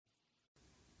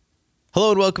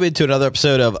Hello and welcome into another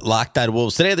episode of Locked On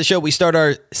Wolves. Today on the show, we start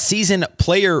our season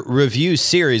player review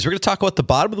series. We're going to talk about the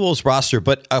bottom of the Wolves roster,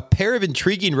 but a pair of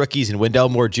intriguing rookies in Wendell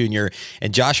Moore Jr.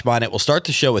 and Josh Minott. We'll start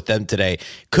the show with them today.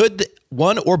 Could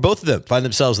one or both of them find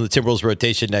themselves in the Timberwolves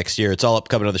rotation next year? It's all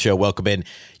upcoming on the show. Welcome in.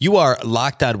 You are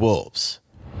Locked On Wolves.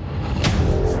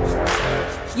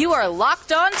 You are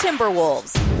Locked On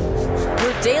Timberwolves,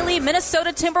 your daily Minnesota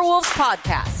Timberwolves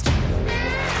podcast.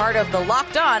 Part of the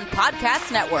Locked On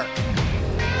Podcast Network.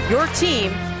 Your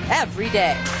team every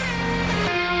day.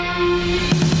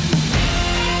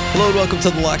 Hello and welcome to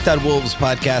the Locked On Wolves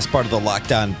podcast, part of the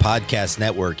Locked On Podcast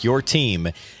Network. Your team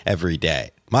every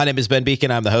day. My name is Ben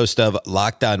Beacon. I'm the host of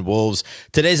Locked On Wolves.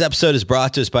 Today's episode is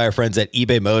brought to us by our friends at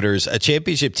eBay Motors. A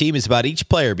championship team is about each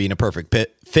player being a perfect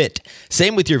fit.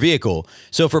 Same with your vehicle.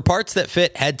 So for parts that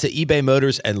fit, head to eBay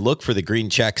Motors and look for the green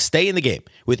check. Stay in the game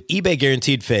with eBay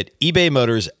Guaranteed Fit,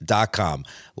 ebaymotors.com.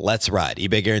 Let's ride.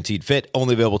 eBay Guaranteed Fit,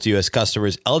 only available to U.S.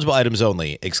 customers. Eligible items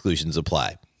only. Exclusions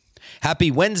apply.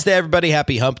 Happy Wednesday, everybody.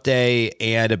 Happy Hump Day.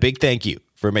 And a big thank you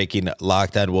for making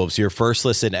Locked On Wolves your first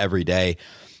listen every day.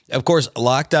 Of course,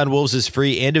 Locked On Wolves is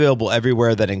free and available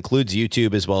everywhere. That includes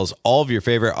YouTube, as well as all of your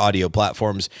favorite audio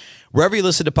platforms. Wherever you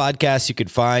listen to podcasts, you can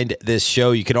find this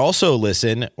show. You can also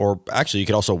listen, or actually you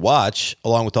can also watch,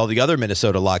 along with all the other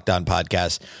Minnesota Locked On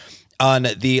podcasts, on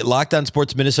the Locked On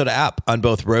Sports Minnesota app on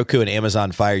both Roku and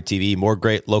Amazon Fire TV. More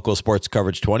great local sports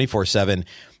coverage 24/7,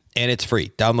 and it's free.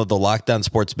 Download the Locked On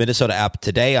Sports Minnesota app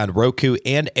today on Roku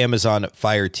and Amazon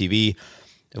Fire TV.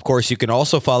 Of course, you can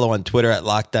also follow on Twitter at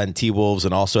Locked On T-Wolves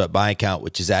and also at my account,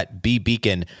 which is at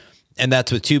BBeacon, and that's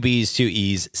with two B's, two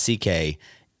E's,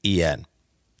 CKEN.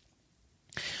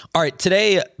 All right,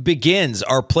 today begins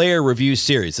our player review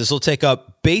series. This will take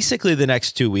up basically the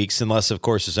next 2 weeks, unless, of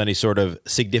course, there's any sort of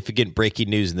significant breaking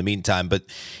news in the meantime. But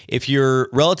if you're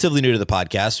relatively new to the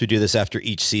podcast, we do this after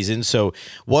each season. So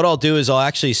what I'll do is I'll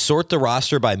actually sort the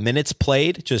roster by minutes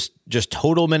played, just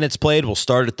total minutes played. We'll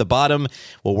start at the bottom.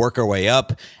 We'll work our way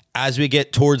up. As we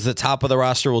get towards the top of the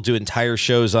roster, we'll do entire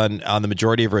shows on the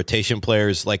majority of rotation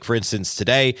players. Like, for instance,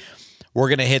 today, we're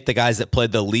going to hit the guys that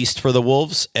played the least for the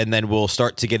Wolves, and then we'll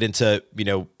start to get into,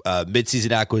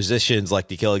 midseason acquisitions like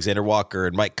Nickeil Alexander-Walker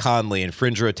and Mike Conley and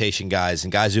fringe rotation guys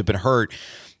and guys who've been hurt.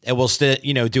 And we'll still,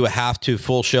 do a half to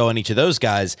full show on each of those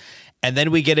guys. And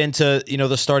then we get into,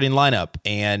 the starting lineup,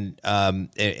 and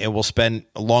we'll spend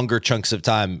longer chunks of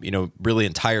time, really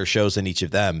entire shows on each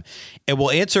of them. And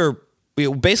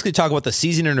we'll basically talk about the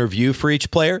season in review for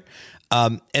each player.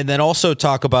 And then also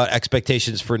talk about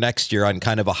expectations for next year on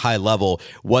kind of a high level,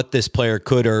 what this player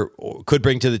could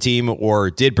bring to the team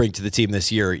or did bring to the team this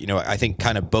year. I think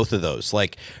kind of both of those.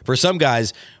 Like, for some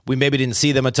guys, we maybe didn't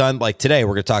see them a ton. Like today,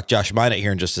 we're going to talk Josh Minott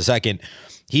here in just a second.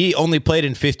 He only played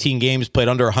in 15 games, played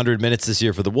under 100 minutes this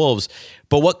year for the Wolves.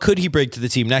 But what could he bring to the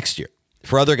team next year?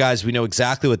 For other guys, we know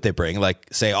exactly what they bring, like,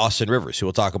 say, Austin Rivers, who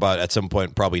we'll talk about at some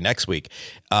point probably next week.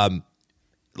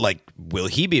 Will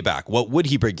he be back? What would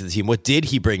he bring to the team? What did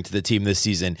he bring to the team this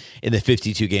season in the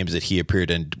 52 games that he appeared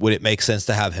in? Would it make sense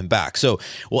to have him back? So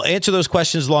we'll answer those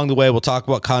questions along the way. We'll talk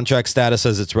about contract status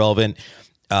as it's relevant,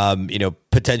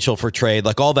 potential for trade,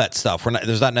 like all that stuff.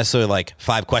 There's not necessarily like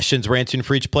 5 questions we're answering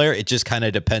for each player. It just kind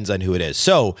of depends on who it is.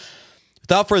 So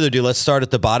without further ado, let's start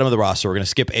at the bottom of the roster. We're going to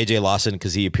skip AJ Lawson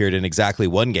because he appeared in exactly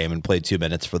one game and played 2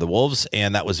 minutes for the Wolves,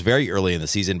 and that was very early in the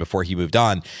season before he moved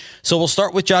on. So we'll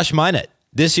start with Josh Minott.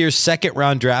 This year's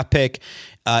second-round draft pick,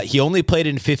 he only played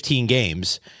in 15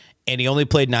 games, and he only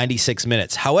played 96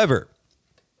 minutes. However,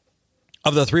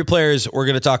 of the 3 players we're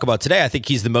going to talk about today, I think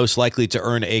he's the most likely to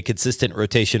earn a consistent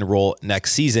rotation role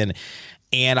next season,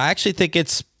 and I actually think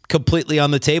it's completely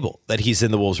on the table that he's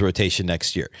in the Wolves rotation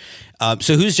next year.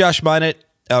 So who's Josh Minott?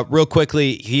 Real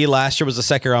quickly, he last year was a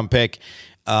second-round pick.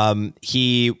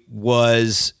 He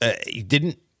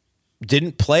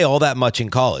didn't play all that much in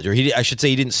college, or he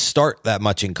didn't start that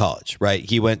much in college, right?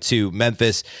 He went to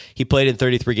Memphis. He played in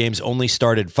 33 games, only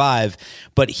started 5,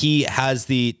 but he has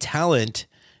the talent,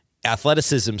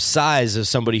 athleticism, size of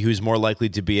somebody who's more likely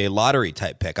to be a lottery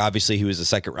type pick. Obviously, he was a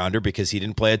second rounder because he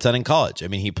didn't play a ton in college. I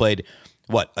mean, he played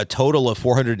a total of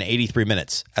 483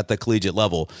 minutes at the collegiate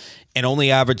level and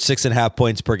only averaged 6.5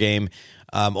 points per game.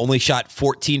 Only shot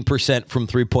 14% from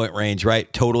 3-point range,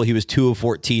 right? Total, he was 2 of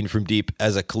 14 from deep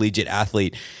as a collegiate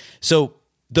athlete. So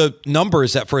the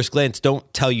numbers at first glance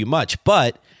don't tell you much,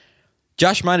 but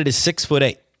Josh Minott is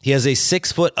 6'8". He has a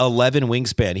 6'11"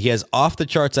 wingspan. He has off the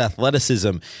charts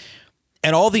athleticism,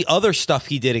 and all the other stuff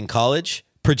he did in college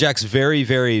projects very,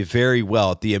 very, very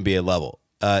well at the NBA level.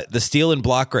 The steal and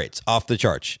block rates off the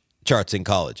charts in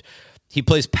college. He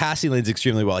plays passing lanes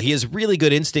extremely well. He has really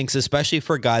good instincts, especially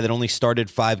for a guy that only started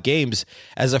 5 games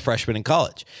as a freshman in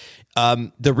college.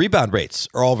 The rebound rates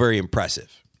are all very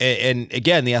impressive. And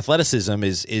again, the athleticism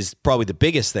is probably the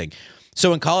biggest thing.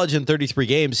 So in college, in 33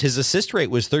 games, his assist rate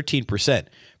was 13%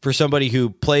 for somebody who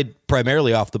played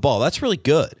primarily off the ball. That's really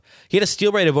good. He had a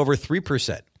steal rate of over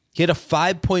 3%. He had a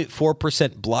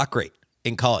 5.4% block rate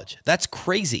in college. That's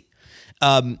crazy.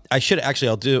 I'll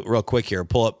do it real quick here.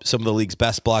 Pull up some of the league's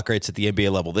best block rates at the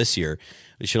NBA level this year.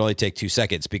 It should only take 2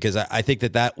 seconds because I think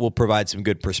that will provide some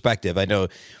good perspective. I know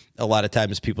a lot of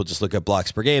times people just look at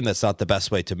blocks per game. That's not the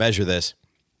best way to measure this.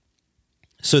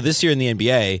 So this year in the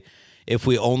NBA, if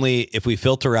we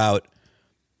filter out,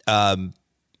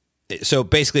 so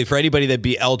basically for anybody that'd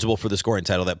be eligible for the scoring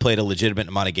title that played a legitimate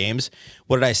amount of games,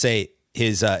 what did I say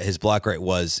his block rate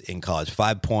was in college?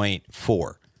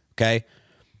 5.4. Okay.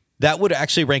 That would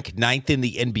actually rank 9th in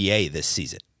the NBA this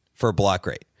season for block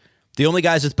rate. The only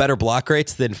guys with better block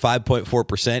rates than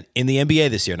 5.4% in the NBA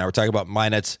this year. Now we're talking about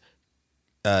Minott's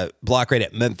block rate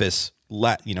at Memphis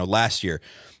last year.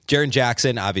 Jaren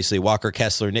Jackson, obviously, Walker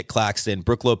Kessler, Nick Claxton,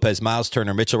 Brook Lopez, Miles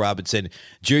Turner, Mitchell Robinson,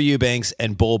 Drew Eubanks,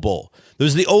 and Bol Bol.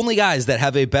 Those are the only guys that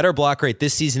have a better block rate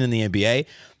this season in the NBA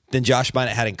than Josh Minott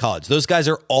had in college. Those guys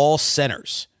are all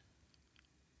centers.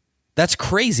 That's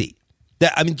crazy.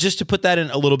 Just to put that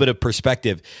in a little bit of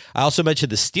perspective, I also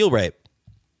mentioned the steal rate.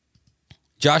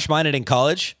 Josh Minott in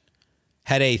college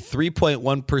had a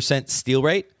 3.1% steal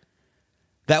rate.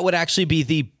 That would actually be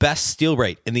the best steal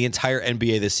rate in the entire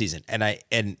NBA this season.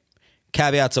 And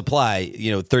caveats apply,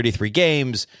 33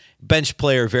 games, bench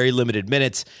player, very limited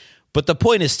minutes. But the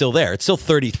point is still there. It's still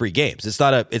 33 games. It's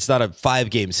not a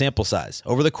 5-game sample size.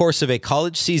 Over the course of a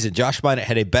college season, Josh Minott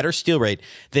had a better steal rate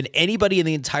than anybody in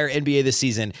the entire NBA this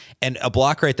season and a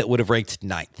block rate that would have ranked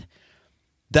 9th.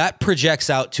 That projects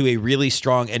out to a really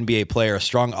strong NBA player, a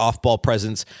strong off-ball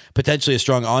presence, potentially a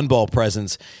strong on-ball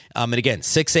presence. And again,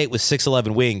 6'8" with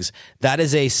 6'11" wings. That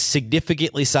is a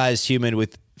significantly sized human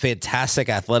with fantastic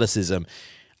athleticism.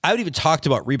 I haven't even talked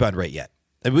about rebound rate yet.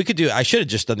 And I should have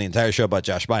just done the entire show about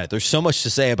Josh Minott. There's so much to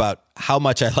say about how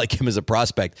much I like him as a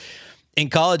prospect. In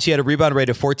college, he had a rebound rate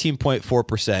of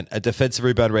 14.4%, a defensive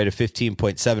rebound rate of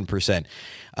 15.7%.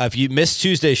 If you missed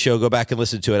Tuesday's show, go back and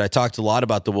listen to it. I talked a lot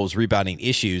about the Wolves' rebounding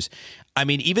issues.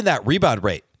 Even that rebound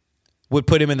rate would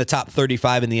put him in the top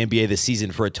 35 in the NBA this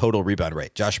season for a total rebound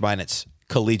rate. Josh Minott's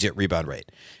collegiate rebound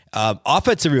rate.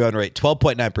 Offensive rebound rate,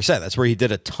 12.9%. That's where he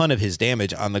did a ton of his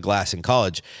damage on the glass in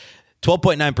college.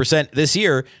 12.9% this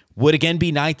year would again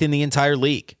be 9th in the entire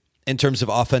league in terms of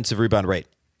offensive rebound rate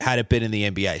had it been in the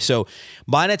NBA. So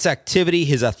Minott's activity,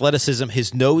 his athleticism,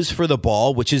 his nose for the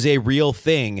ball, which is a real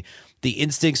thing, the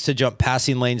instincts to jump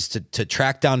passing lanes, to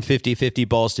track down 50-50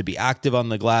 balls, to be active on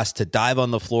the glass, to dive on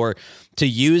the floor, to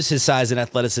use his size and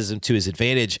athleticism to his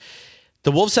advantage.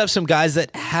 The Wolves have some guys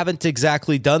that haven't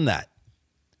exactly done that.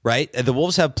 Right? And the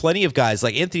Wolves have plenty of guys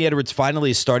like Anthony Edwards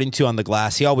finally is starting to on the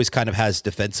glass. He always kind of has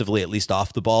defensively, at least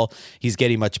off the ball. He's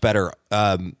getting much better,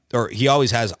 or he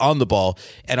always has on the ball,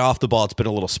 and off the ball, it's been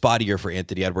a little spottier for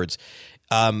Anthony Edwards.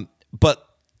 But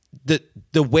the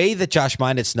way that Josh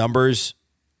Minott's numbers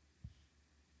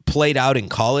played out in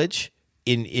college,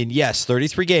 in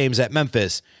 33 games at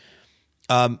Memphis,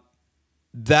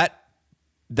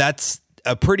 that's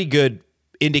a pretty good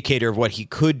indicator of what he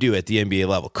could do at the NBA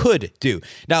level. Could do.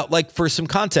 Now, like for some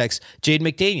context, Jaden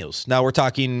McDaniels. Now we're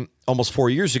talking almost 4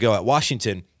 years ago at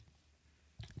Washington.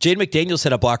 Jaden McDaniels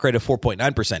had a block rate of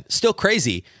 4.9%. Still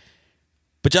crazy,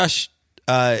 but Josh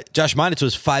Minott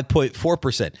was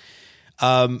 5.4%.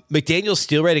 McDaniels'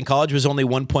 steal rate in college was only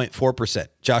 1.4%.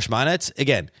 Josh Minott's,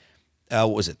 again,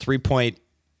 what was it?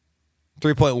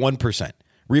 3.1%.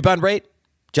 Rebound rate,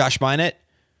 Josh Minott,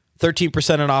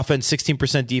 13% on offense,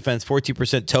 16% defense,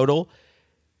 14% total.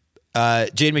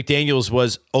 Jaden McDaniels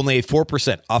was only a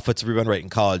 4% offensive rebound rate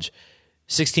in college,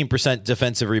 16%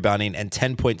 defensive rebounding, and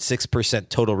 10.6%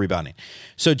 total rebounding.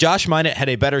 So Josh Minott had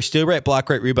a better steal rate, block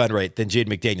rate, rebound rate than Jaden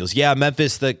McDaniels. Yeah,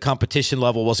 Memphis, the competition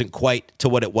level wasn't quite to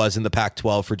what it was in the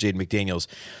Pac-12 for Jaden McDaniels.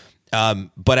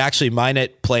 But actually,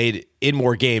 Minott played in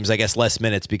more games, I guess less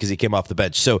minutes because he came off the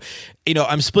bench. So,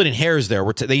 I'm splitting hairs there.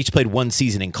 They each played one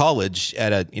season in college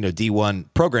at a D1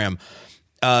 program.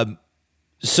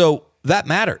 So that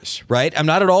matters, right? I'm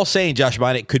not at all saying Josh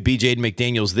Minott could be Jaden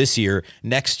McDaniels this year,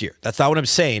 next year. That's not what I'm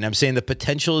saying. I'm saying the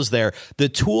potential is there. The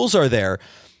tools are there.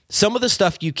 Some of the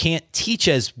stuff you can't teach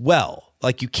as well.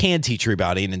 Like you can teach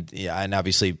rebounding and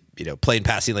obviously, playing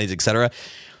passing lanes, et cetera.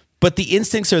 But the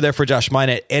instincts are there for Josh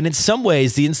Minott. And in some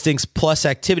ways, the instincts plus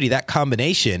activity, that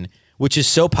combination, which is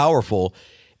so powerful,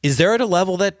 is there at a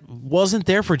level that wasn't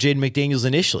there for Jaden McDaniels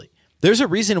initially. There's a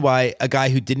reason why a guy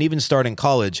who didn't even start in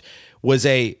college was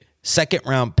a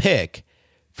second-round pick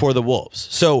for the Wolves.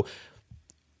 So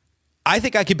I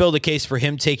think I could build a case for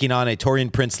him taking on a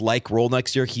Taurean Prince-like role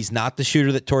next year. He's not the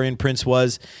shooter that Taurean Prince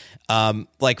was.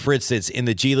 Like, for instance, in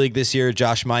the G League this year,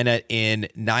 Josh Minott in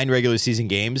 9 regular season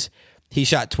games, he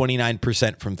shot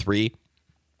 29% from 3.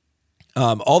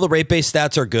 All the rate-based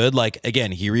stats are good. Like,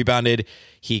 again, he rebounded,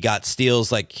 he got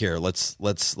steals. Like, here,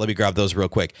 let me grab those real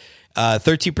quick.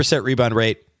 13% rebound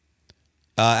rate.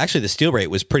 Actually, the steal rate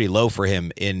was pretty low for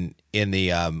him in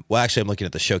the well, actually, I'm looking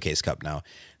at the Showcase Cup now.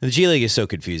 The G League is so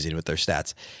confusing with their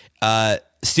stats.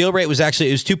 Steal rate was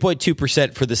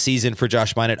 2.2% for the season for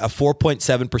Josh Minott, a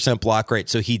 4.7% block rate.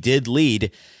 So he did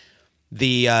lead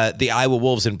the Iowa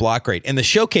Wolves in block rate. In the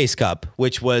Showcase Cup,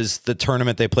 which was the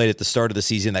tournament they played at the start of the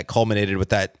season that culminated with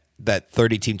that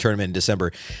 30-team tournament in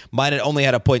December, Minott only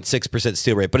had a 0.6%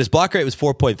 steal rate, but his block rate was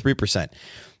 4.3%.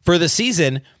 For the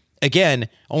season, again,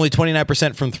 only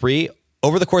 29% from 3.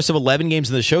 Over the course of 11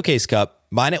 games in the Showcase Cup,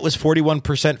 Minott was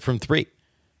 41% from 3.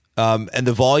 And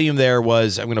the volume there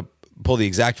was, I'm going to pull the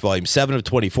exact volume, 7 of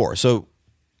 24. So,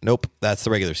 nope, that's the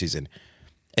regular season.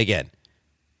 Again,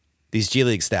 these G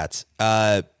League stats,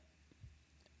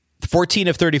 14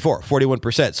 of 34,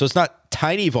 41%. So it's not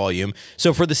tiny volume.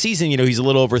 So for the season, he's a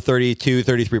little over 32,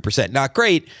 33%. Not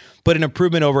great, but an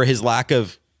improvement over his lack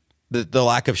of the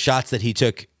lack of shots that he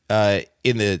took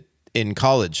in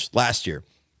college last year.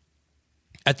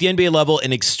 At the NBA level,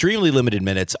 in extremely limited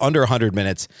minutes, under 100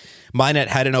 minutes, Minott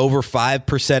had an over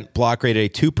 5% block rate, a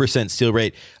 2% steal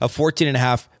rate, a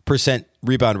 14.5%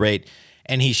 rebound rate,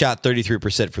 and he shot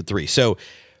 33% for 3. So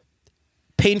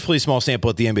painfully small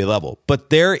sample at the NBA level. But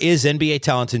there is NBA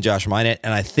talent in Josh Minott,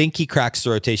 and I think he cracks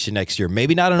the rotation next year.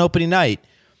 Maybe not on opening night,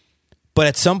 but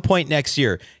at some point next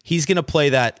year, he's going to play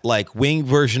that like wing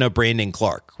version of Brandon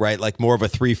Clark, right? Like more of a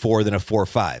 3-4 than a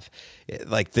 4-5.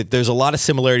 Like there's a lot of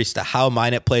similarities to how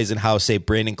Minott plays and how, say,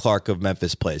 Brandon Clark of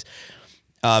Memphis plays.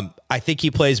 I think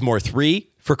he plays more 3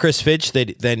 for Chris Finch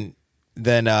than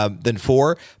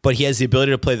 4, but he has the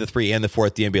ability to play the 3 and the 4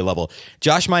 at the NBA level.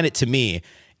 Josh Minott, to me,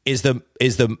 is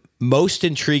the most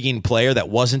intriguing player that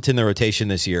wasn't in the rotation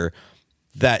this year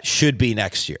that should be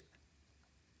next year.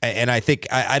 And I think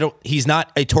he's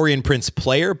not a Taurean Prince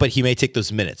player, but he may take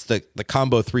those minutes, the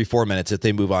combo 3-4 minutes if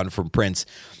they move on from Prince.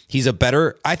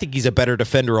 I think he's a better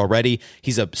defender already.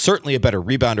 He's certainly a better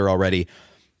rebounder already.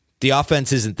 The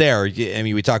offense isn't there. I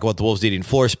mean, we talk about the Wolves needing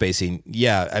floor spacing.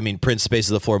 Yeah, I mean, Prince spaces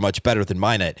the floor much better than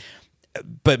Minott,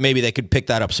 but maybe they could pick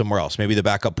that up somewhere else. Maybe the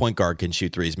backup point guard can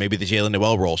shoot threes. Maybe the Jalen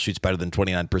Noel role shoots better than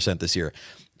 29% this year.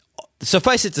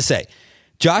 Suffice it to say,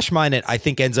 Josh Minott, I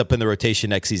think, ends up in the rotation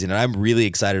next season, and I'm really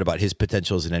excited about his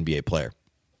potential as an NBA player.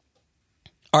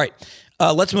 All right,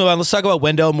 let's move on. Let's talk about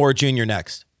Wendell Moore Jr.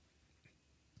 next.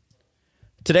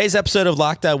 Today's episode of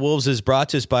Locked On Wolves is brought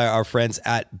to us by our friends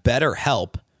at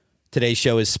BetterHelp. Today's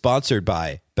show is sponsored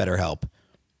by BetterHelp.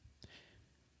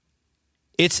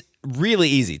 It's really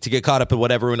easy to get caught up in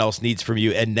what everyone else needs from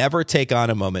you and never take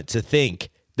a moment to think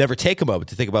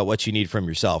about what you need from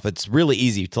yourself. It's really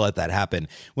easy to let that happen.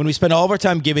 When we spend all of our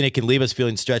time giving, it can leave us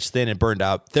feeling stretched thin and burned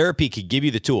out. Therapy can give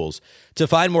you the tools to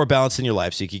find more balance in your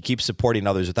life so you can keep supporting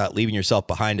others without leaving yourself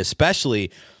behind, especially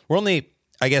we're only,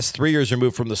 3 years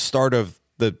removed from the start of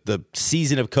the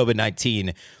season of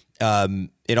COVID-19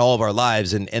 in all of our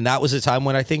lives. And that was a time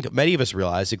when I think many of us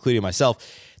realized, including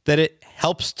myself, that it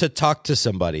helps to talk to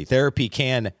somebody. Therapy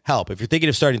can help. If you're thinking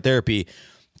of starting therapy,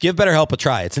 give BetterHelp a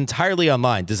try. It's entirely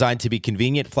online, designed to be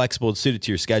convenient, flexible, and suited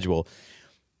to your schedule.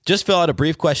 Just fill out a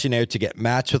brief questionnaire to get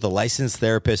matched with a licensed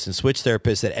therapist and switch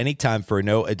therapists at any time for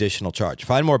no additional charge.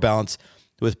 Find more balance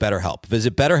with BetterHelp.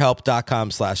 Visit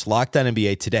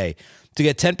BetterHelp.com/LockedOnNBA today to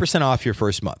get 10% off your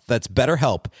first month. That's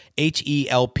BetterHelp,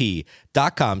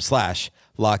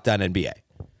 HELP.com/LockedOnNBA.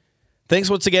 Thanks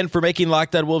once again for making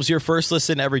Locked On Wolves your first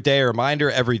listen every day. A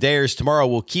reminder, everydayers, tomorrow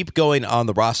we'll keep going on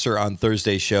the roster on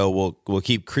Thursday's show. We'll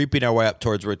keep creeping our way up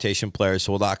towards rotation players,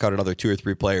 so we'll knock out another 2 or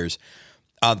 3 players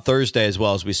on Thursday as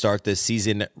well as we start this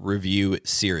season review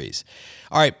series.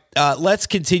 All right, let's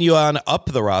continue on up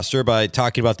the roster by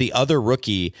talking about the other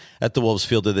rookie that the Wolves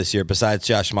fielded this year besides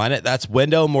Josh Minott. That's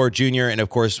Wendell Moore Jr., and of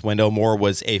course, Wendell Moore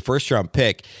was a first-round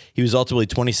pick. He was ultimately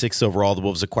 26th overall. The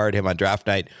Wolves acquired him on draft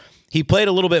night. He played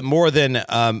a little bit more than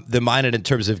Minott in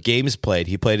terms of games played.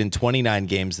 He played in 29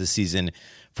 games this season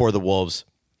for the Wolves.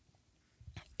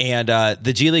 And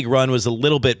the G League run was a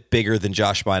little bit bigger than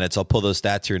Josh Minott's. I'll pull those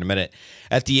stats here in a minute.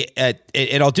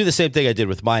 And I'll do the same thing I did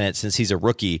with Minott since he's a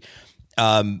rookie.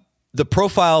 The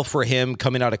profile for him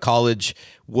coming out of college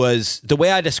was, the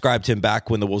way I described him back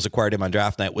when the Wolves acquired him on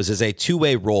draft night, was as a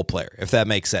two-way role player, if that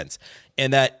makes sense.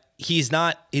 And that he's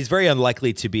very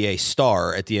unlikely to be a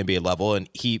star at the NBA level, and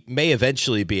he may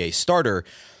eventually be a starter.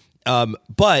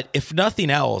 But if nothing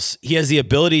else, he has the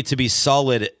ability to be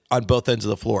solid on both ends of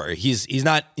the floor. He's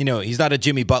not a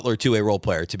Jimmy Butler two-way role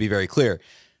player, to be very clear,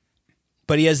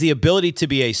 but he has the ability to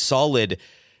be a solid.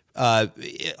 I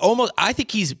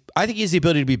think he has the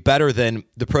ability to be better than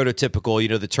the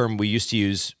prototypical, the term we used to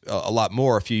use a lot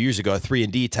more a few years ago, a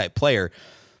 3-and-D type player.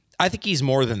 I think he's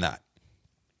more than that,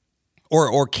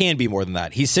 or can be more than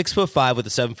that. He's 6'5" with a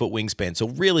 7-foot wingspan, so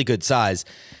really good size.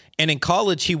 And in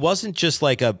college, he wasn't just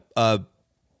like a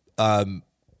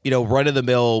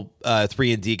run-of-the-mill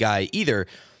 3-and-D guy either.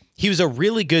 He was a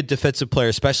really good defensive player,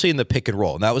 especially in the pick and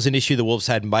roll. And that was an issue the Wolves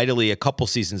had mightily a couple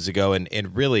seasons ago,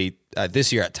 and really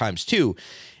this year at times too,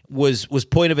 was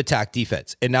point of attack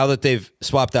defense. And now that they've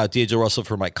swapped out D'Angelo Russell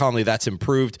for Mike Conley, that's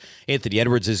improved. Anthony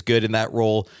Edwards is good in that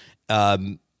role.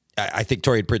 I think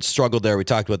Taurean Prince struggled there. We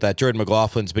talked about that. Jordan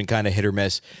McLaughlin's been kind of hit or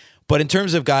miss. But in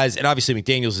terms of guys, and obviously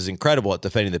McDaniels is incredible at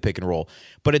defending the pick and roll,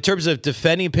 but in terms of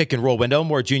defending pick and roll, Wendell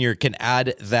Moore Jr. can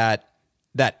add that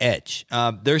edge.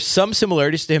 There's some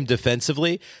similarities to him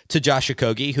defensively to Josh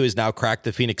Okogie, who has now cracked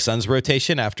the Phoenix Suns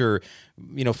rotation after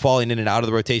falling in and out of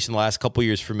the rotation the last couple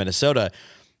years for Minnesota.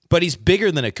 But he's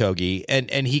bigger than Okogie,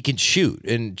 and he can shoot.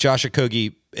 And Josh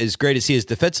Okogie, as great as he is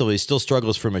defensively, still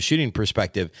struggles from a shooting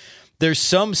perspective. There's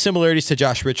some similarities to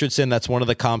Josh Richardson. That's one of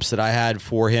the comps that I had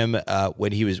for him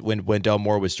when Wendell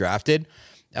Moore was drafted.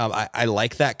 I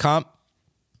like that comp.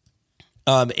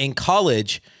 In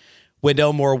college,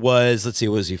 Wendell Moore was he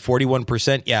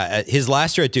 41%? Yeah, his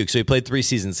last year at Duke. So he played 3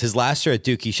 seasons. His last year at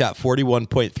Duke, he shot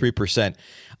 41.3%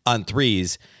 on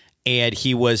threes, and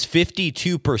he was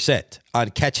 52%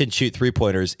 on catch and shoot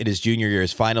 3-pointers in his junior year,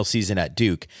 his final season at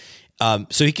Duke. So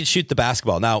he could shoot the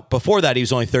basketball. Now, before that, he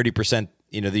was only 30%.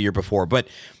 The year before, but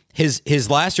his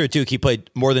last year at Duke, he played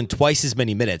more than twice as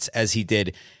many minutes as he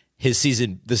did the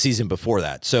season before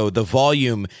that. So the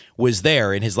volume was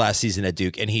there in his last season at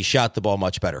Duke, and he shot the ball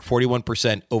much better.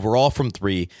 41% overall from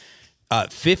 3,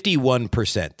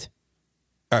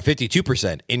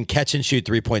 52% in catch and shoot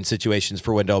 3-point situations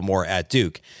for Wendell Moore at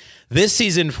Duke. This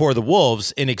season for the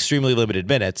Wolves, in extremely limited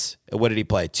minutes, what did he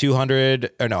play?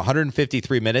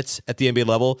 153 minutes at the NBA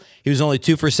level. He was only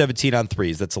 2 for 17 on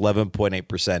threes. That's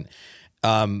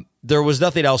 11.8%. There was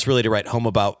nothing else really to write home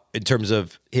about in terms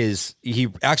of he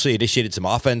actually initiated some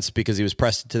offense because he was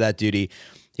pressed to that duty.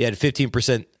 He had a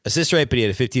 15% assist rate, but he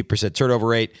had a 15% turnover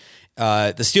rate.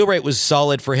 The steal rate was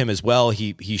solid for him as well.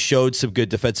 He showed some good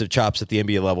defensive chops at the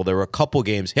NBA level. There were a couple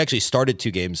games. He actually started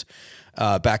 2 games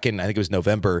back in, I think it was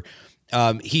November.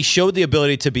 He showed the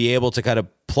ability to be able to kind of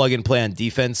plug and play on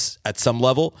defense at some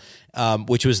level,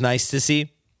 which was nice to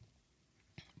see.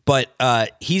 But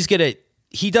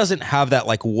he doesn't have that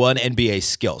like one NBA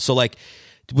skill. So like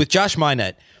with Josh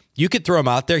Minott, you could throw him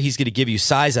out there. He's going to give you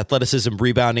size, athleticism,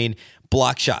 rebounding,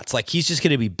 block shots. Like he's just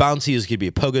going to be bouncy. He's going to be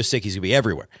a pogo stick. He's going to be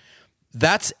everywhere.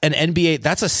 That's an NBA.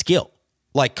 That's a skill.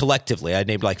 Like collectively, I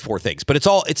named like 4 things, but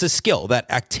it's a skill. That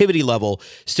activity level,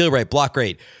 steal rate, block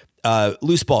rate,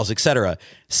 loose balls, etc.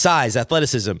 Size,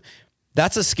 athleticism.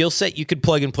 That's a skill set you could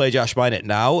plug and play Josh Minott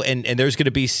now, and there's going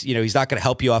to be, he's not going to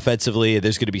help you offensively.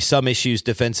 There's going to be some issues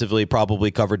defensively,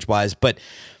 probably coverage wise, but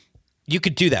you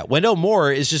could do that. Wendell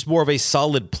Moore is just more of a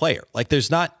solid player. Like there's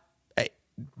not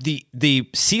the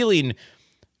ceiling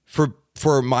for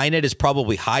Minott is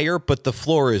probably higher, but the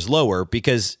floor is lower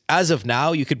because as of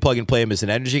now, you could plug and play him as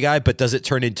an energy guy, but does it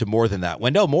turn into more than that?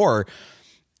 Wendell Moore,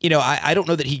 I don't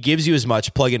know that he gives you as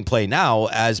much plug and play now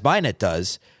as Minott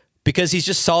does because he's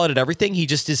just solid at everything. He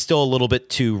just is still a little bit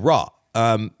too raw.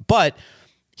 But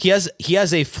he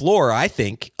has a floor, I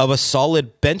think, of a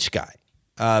solid bench guy.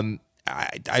 I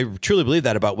truly believe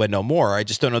that about Wendell Moore. I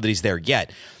just don't know that he's there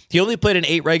yet. He only played in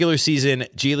 8 regular season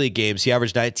G League games. He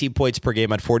averaged 19 points per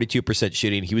game on 42%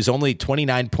 shooting. He was only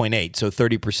 29.8, so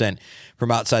 30%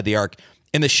 from outside the arc.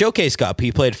 In the Showcase Cup,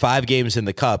 he played 5 games in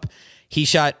the Cup. He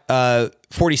shot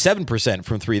 47%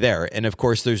 from 3 there. And of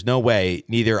course, there's no way,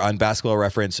 neither on Basketball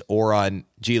Reference or on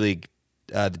G League,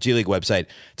 the G League website,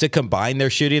 to combine their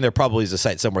shooting. There probably is a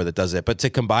site somewhere that does it, but to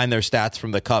combine their stats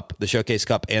from the Cup, the Showcase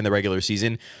Cup, and the regular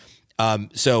season.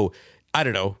 So I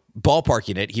don't know,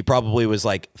 ballparking it, he probably was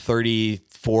like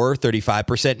 34,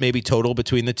 35% maybe total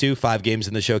between the two, 5 games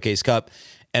in the Showcase Cup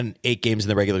and 8 games in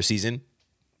the regular season.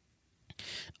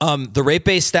 The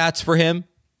rate-based stats for him,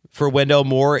 for Wendell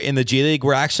Moore in the G League,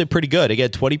 were actually pretty good. Again,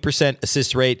 20%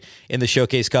 assist rate in the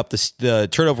Showcase Cup. The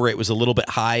turnover rate was a little bit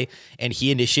high, and he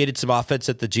initiated some offense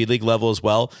at the G League level as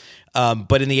well.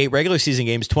 But in the 8 regular season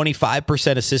games,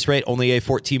 25% assist rate, only a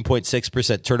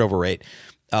 14.6% turnover rate.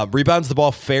 Rebounds the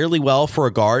ball fairly well for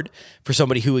a guard, for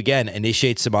somebody who, again,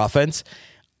 initiates some offense.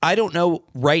 I don't know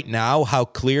right now how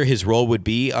clear his role would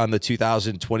be on the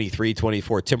 2023-24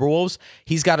 Timberwolves.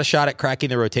 He's got a shot at cracking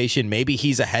the rotation. Maybe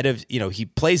he's ahead of, he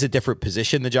plays a different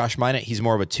position than Josh Minott. He's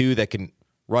more of a 2 that can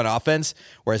run offense,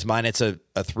 whereas Minott's a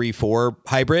 3-4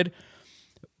 hybrid.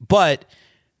 But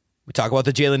we talk about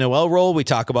the Jalen Noel role. We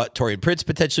talk about Taurean Prince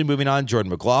potentially moving on,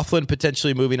 Jordan McLaughlin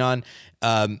potentially moving on.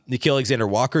 Nickeil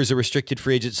Alexander-Walker is a restricted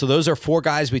free agent. So those are 4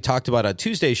 guys we talked about on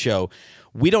Tuesday's show.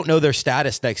 We don't know their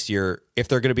status next year if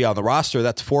they're going to be on the roster.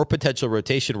 That's 4 potential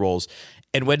rotation roles.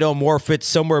 And Wendell Moore fits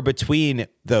somewhere between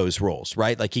those roles,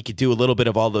 right? Like he could do a little bit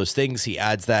of all those things. He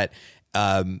adds that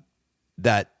edge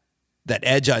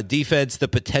on defense, the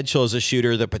potential as a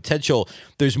shooter, the potential.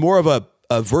 There's more of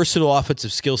a versatile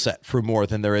offensive skill set for Moore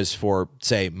than there is for,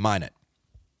 say, Minott.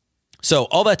 So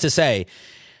all that to say,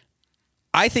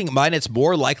 I think Minott's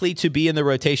more likely to be in the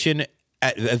rotation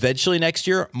eventually next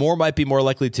year. Moore might be more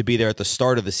likely to be there at the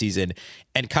start of the season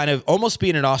and kind of almost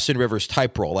be in an Austin Rivers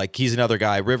type role. Like he's another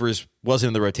guy. Rivers wasn't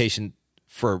in the rotation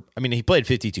he played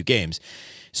 52 games.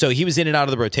 So he was in and out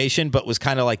of the rotation, but was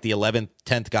kind of like the 11th,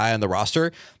 10th guy on the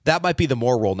roster. That might be the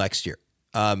Moore role next year.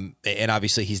 And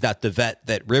obviously he's not the vet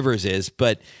that Rivers is,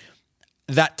 but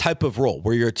that type of role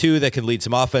where you're a 2 that can lead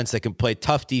some offense, that can play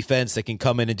tough defense, that can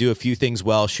come in and do a few things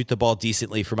well, shoot the ball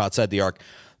decently from outside the arc.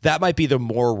 That might be the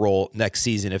Moore role next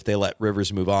season if they let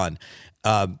Rivers move on.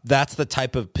 That's the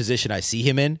type of position I see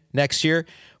him in next year.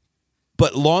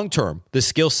 But long-term, the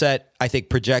skill set, I think,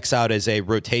 projects out as a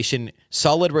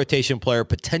solid rotation player,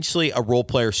 potentially a role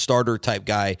player starter type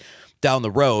guy down the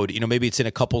road. Maybe it's in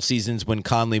a couple seasons when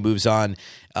Conley moves on.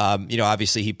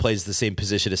 Obviously he plays the same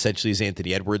position essentially as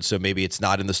Anthony Edwards, so maybe it's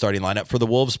not in the starting lineup for the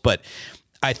Wolves, but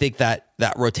I think that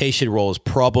rotation role is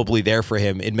probably there for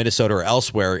him in Minnesota or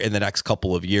elsewhere in the next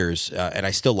couple of years, and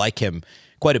I still like him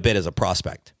quite a bit as a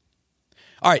prospect.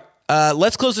 All right,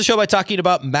 let's close the show by talking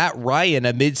about Matt Ryan,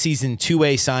 a midseason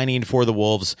 2-way signing for the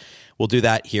Wolves. We'll do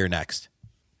that here next.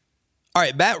 All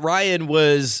right, Matt Ryan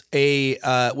was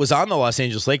on the Los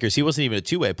Angeles Lakers. He wasn't even a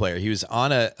 2-way player. He was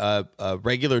on a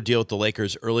regular deal with the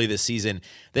Lakers early this season.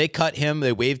 They cut him.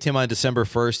 They waived him on December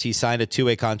 1st. He signed a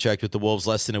 2-way contract with the Wolves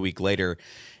less than a week later.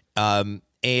 And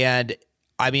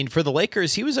I mean, for the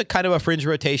Lakers, he was a kind of a fringe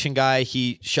rotation guy.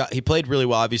 He played really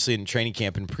well, obviously, in training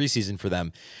camp and preseason for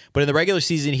them. But in the regular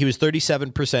season, he was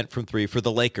 37% from 3 for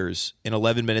the Lakers in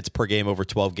 11 minutes per game over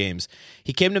 12 games.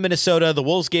 He came to Minnesota. The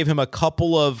Wolves gave him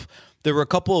there were a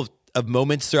couple of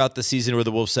moments throughout the season where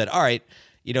the Wolves said, all right,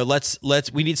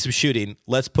 we need some shooting.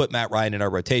 Let's put Matt Ryan in our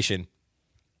rotation.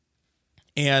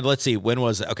 And let's see, when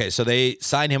was it? Okay, so they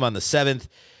signed him on the 7th.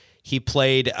 He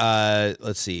played,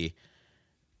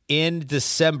 in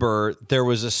December, there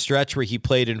was a stretch where he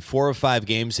played in 4 or 5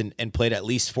 games and played at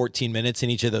least 14 minutes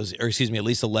in each of those, at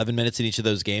least 11 minutes in each of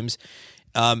those games.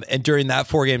 And during that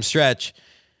 4-game stretch,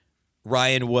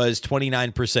 Ryan was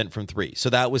 29% from 3.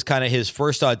 So that was kind of his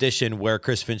first audition where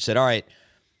Chris Finch said, all right,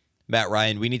 Matt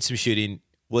Ryan, we need some shooting.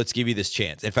 Let's give you this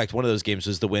chance. In fact, one of those games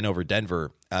was the win over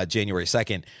Denver, January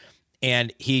 2nd.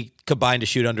 And he combined to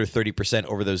shoot under 30%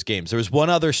 over those games. There was one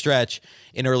other stretch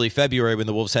in early February when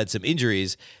the Wolves had some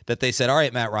injuries that they said, all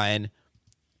right, Matt Ryan,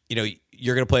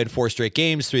 you're going to play in 4 straight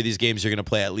games. 3 of these games, you're going to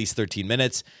play at least 13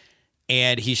 minutes.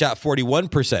 And he shot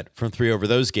 41% from 3 over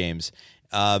those games.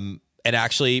 And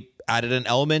actually added an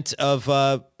element of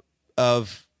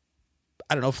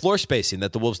floor spacing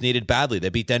that the Wolves needed badly. They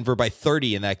beat Denver by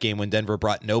 30 in that game when Denver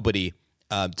brought nobody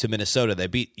to Minnesota. They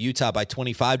beat Utah by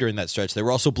 25 during that stretch. They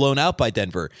were also blown out by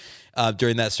Denver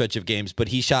during that stretch of games, but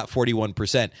he shot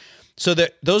 41%. So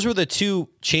those were the 2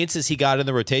 chances he got in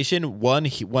the rotation. One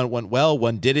went well,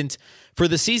 one didn't. For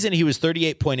the season, he was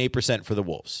 38.8% for the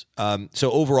Wolves.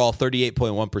 So overall,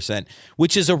 38.1%,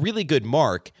 which is a really good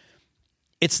mark.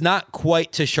 It's not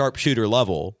quite to sharpshooter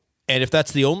level, and if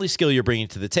that's the only skill you're bringing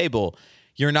to the table,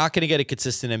 you're not going to get a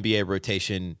consistent NBA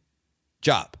rotation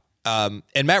job.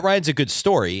 And Matt Ryan's a good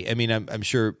story. I mean, I'm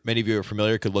sure many of you are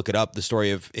familiar, could look it up, the story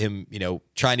of him,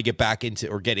 trying to get back into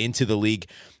or get into the league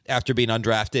after being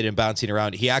undrafted and bouncing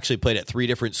around. He actually played at 3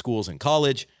 different schools in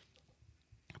college,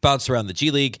 bounced around the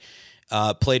G League,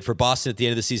 played for Boston at the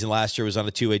end of the season last year, was on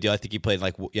a 2-way deal. I think he played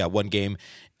 1 game.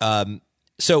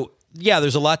 So yeah,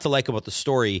 there's a lot to like about the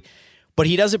story, but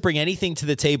he doesn't bring anything to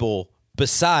the table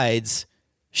besides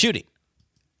shooting.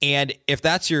 And if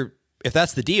that's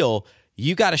the deal,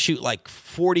 you got to shoot like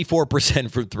 44%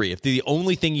 from 3. If the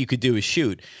only thing you could do is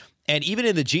shoot. And even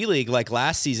in the G League, like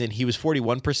last season, he was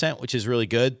 41%, which is really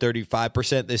good,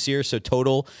 35% this year. So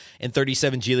total in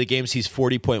 37 G League games, he's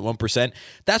 40.1%.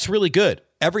 That's really good.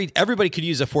 Everybody could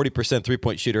use a 40%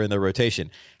 three-point shooter in their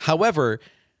rotation. However,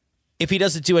 if he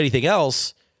doesn't do anything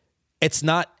else, it's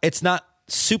not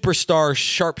superstar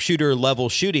sharpshooter level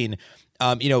shooting.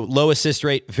 Low assist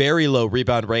rate, very low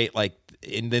rebound rate, like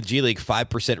in the G League,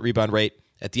 5% rebound rate.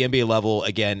 At the NBA level,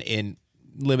 again, in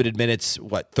limited minutes,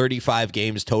 35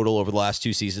 games total over the last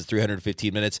 2 seasons,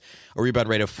 315 minutes, a rebound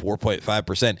rate of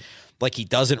 4.5%. Like, he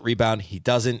doesn't rebound. He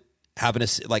doesn't have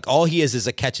all he is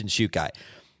a catch and shoot guy.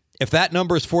 If that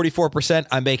number is 44%,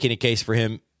 I'm making a case for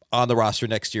him on the roster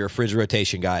next year, a fringe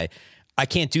rotation guy. I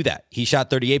can't do that. He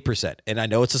shot 38%. And I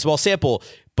know it's a small sample,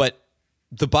 but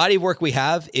the body of work we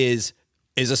have is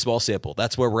a small sample.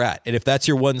 That's where we're at. And if that's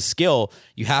your one skill,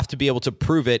 you have to be able to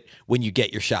prove it when you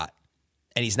get your shot.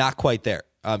 And he's not quite there.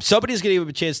 Somebody's going to give him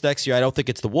a chance next year. I don't think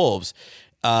it's the Wolves.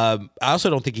 I also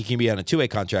don't think he can be on a two-way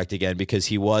contract again because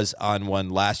he was on one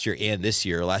last year and this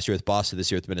year. Last year with Boston,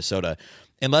 this year with Minnesota.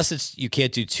 Unless you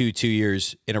can't do 2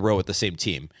 years in a row with the same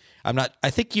team. I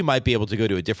think you might be able to go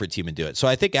to a different team and do it. So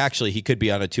I think actually he could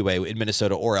be on a two-way in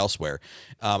Minnesota or elsewhere.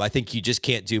 I think you just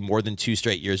can't do more than 2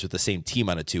 straight years with the same team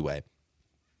on a two-way.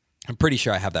 I'm pretty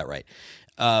sure I have that right.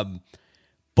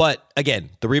 But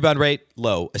again, the rebound rate,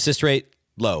 low. Assist rate,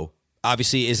 low.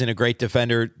 Obviously isn't a great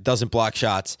defender, doesn't block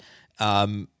shots,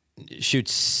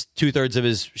 shoots 2/3 of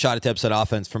his shot attempts on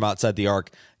offense from outside the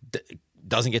arc,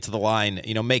 doesn't get to the line,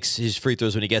 makes his free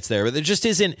throws when he gets there. But there just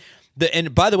isn't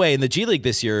and by the way, in the G League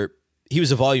this year, he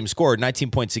was a volume scorer,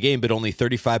 19 points a game, but only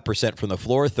 35% from the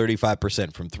floor,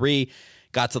 35% from 3,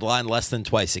 got to the line less than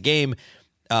twice a game.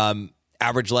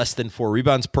 Average less than 4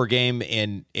 rebounds per game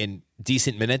in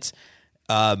decent minutes.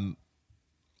 I'm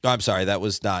sorry, that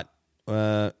was not.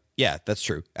 Yeah, that's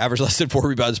true. Average less than 4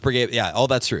 rebounds per game. Yeah, all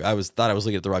that's true. Thought I was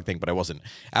looking at the wrong thing, but I wasn't.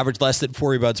 Average less than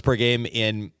 4 rebounds per game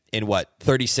in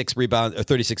 36 rebounds or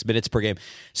 36 minutes per game.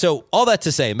 So all that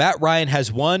to say, Matt Ryan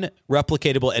has one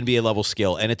replicatable NBA level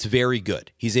skill, and it's very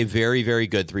good. He's a very, very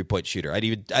good 3-point shooter. I'd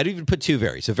even put 2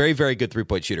 very. So very, very good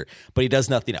 3-point shooter, but he does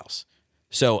nothing else.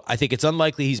 So I think it's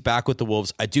unlikely he's back with the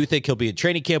Wolves. I do think he'll be in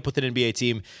training camp with an NBA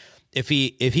team. If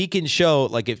he can show,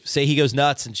 say he goes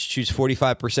nuts and shoots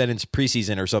 45% in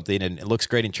preseason or something and it looks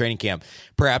great in training camp,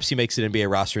 perhaps he makes an NBA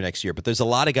roster next year. But there's a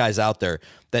lot of guys out there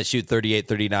that shoot 38,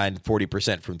 39,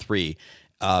 40% from 3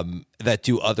 that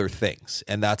do other things.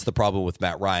 And that's the problem with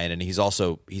Matt Ryan. And he's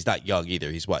not young either.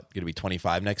 He's going to be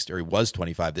 25 next, or he was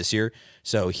 25 this year.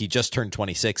 So he just turned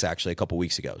 26 actually a couple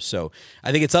weeks ago. So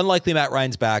I think it's unlikely Matt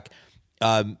Ryan's back.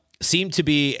 Seemed to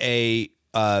be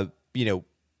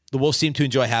the Wolves seem to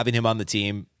enjoy having him on the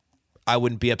team. I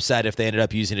wouldn't be upset if they ended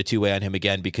up using a two-way on him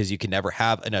again because you can never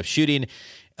have enough shooting,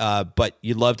 but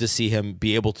you'd love to see him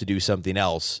be able to do something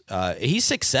else. He's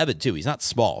 6'7", too. He's not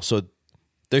small, so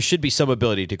there should be some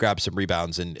ability to grab some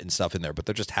rebounds and stuff in there, but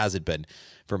there just hasn't been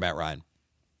for Matt Ryan.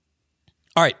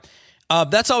 All right.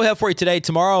 That's all we have for you today.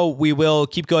 Tomorrow, we will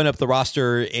keep going up the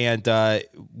roster, and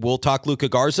we'll talk Luka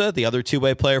Garza, the other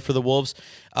two-way player for the Wolves.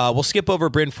 We'll skip over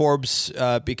Bryn Forbes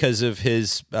because of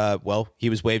his, he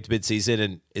was waived midseason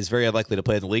and is very unlikely to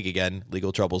play in the league again,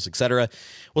 legal troubles, etc.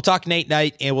 We'll talk Nate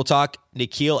Knight, and we'll talk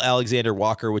Nickeil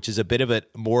Alexander-Walker, which is a bit of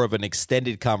more of an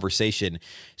extended conversation.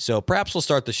 So perhaps we'll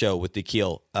start the show with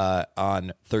Nickeil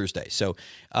on Thursday. So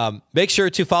make sure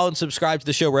to follow and subscribe to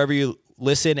the show wherever you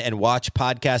listen and watch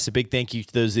podcasts. A big thank you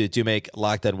to those that do make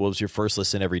Locked On Wolves your first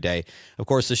listen every day. Of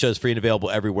course, the show is free and available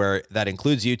everywhere. That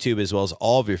includes YouTube as well as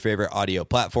all of your favorite audio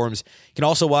platforms. You can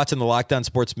also watch on the Locked On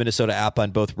Sports Minnesota app on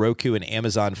both Roku and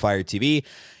Amazon Fire TV.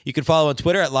 You can follow on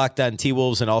Twitter at Locked On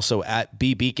T-Wolves and also at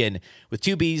BBeacon with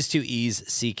 2 B's, 2 E's,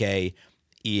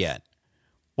 CKEN.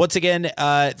 Once again,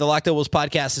 the Locked On Wolves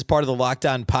podcast is part of the Locked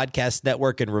On Podcast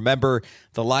Network. And remember,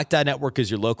 the Locked On Network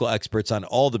is your local experts on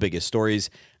all the biggest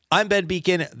stories. I'm Ben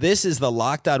Beacon. This is the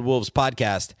Locked On Wolves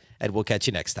podcast, and we'll catch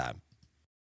you next time.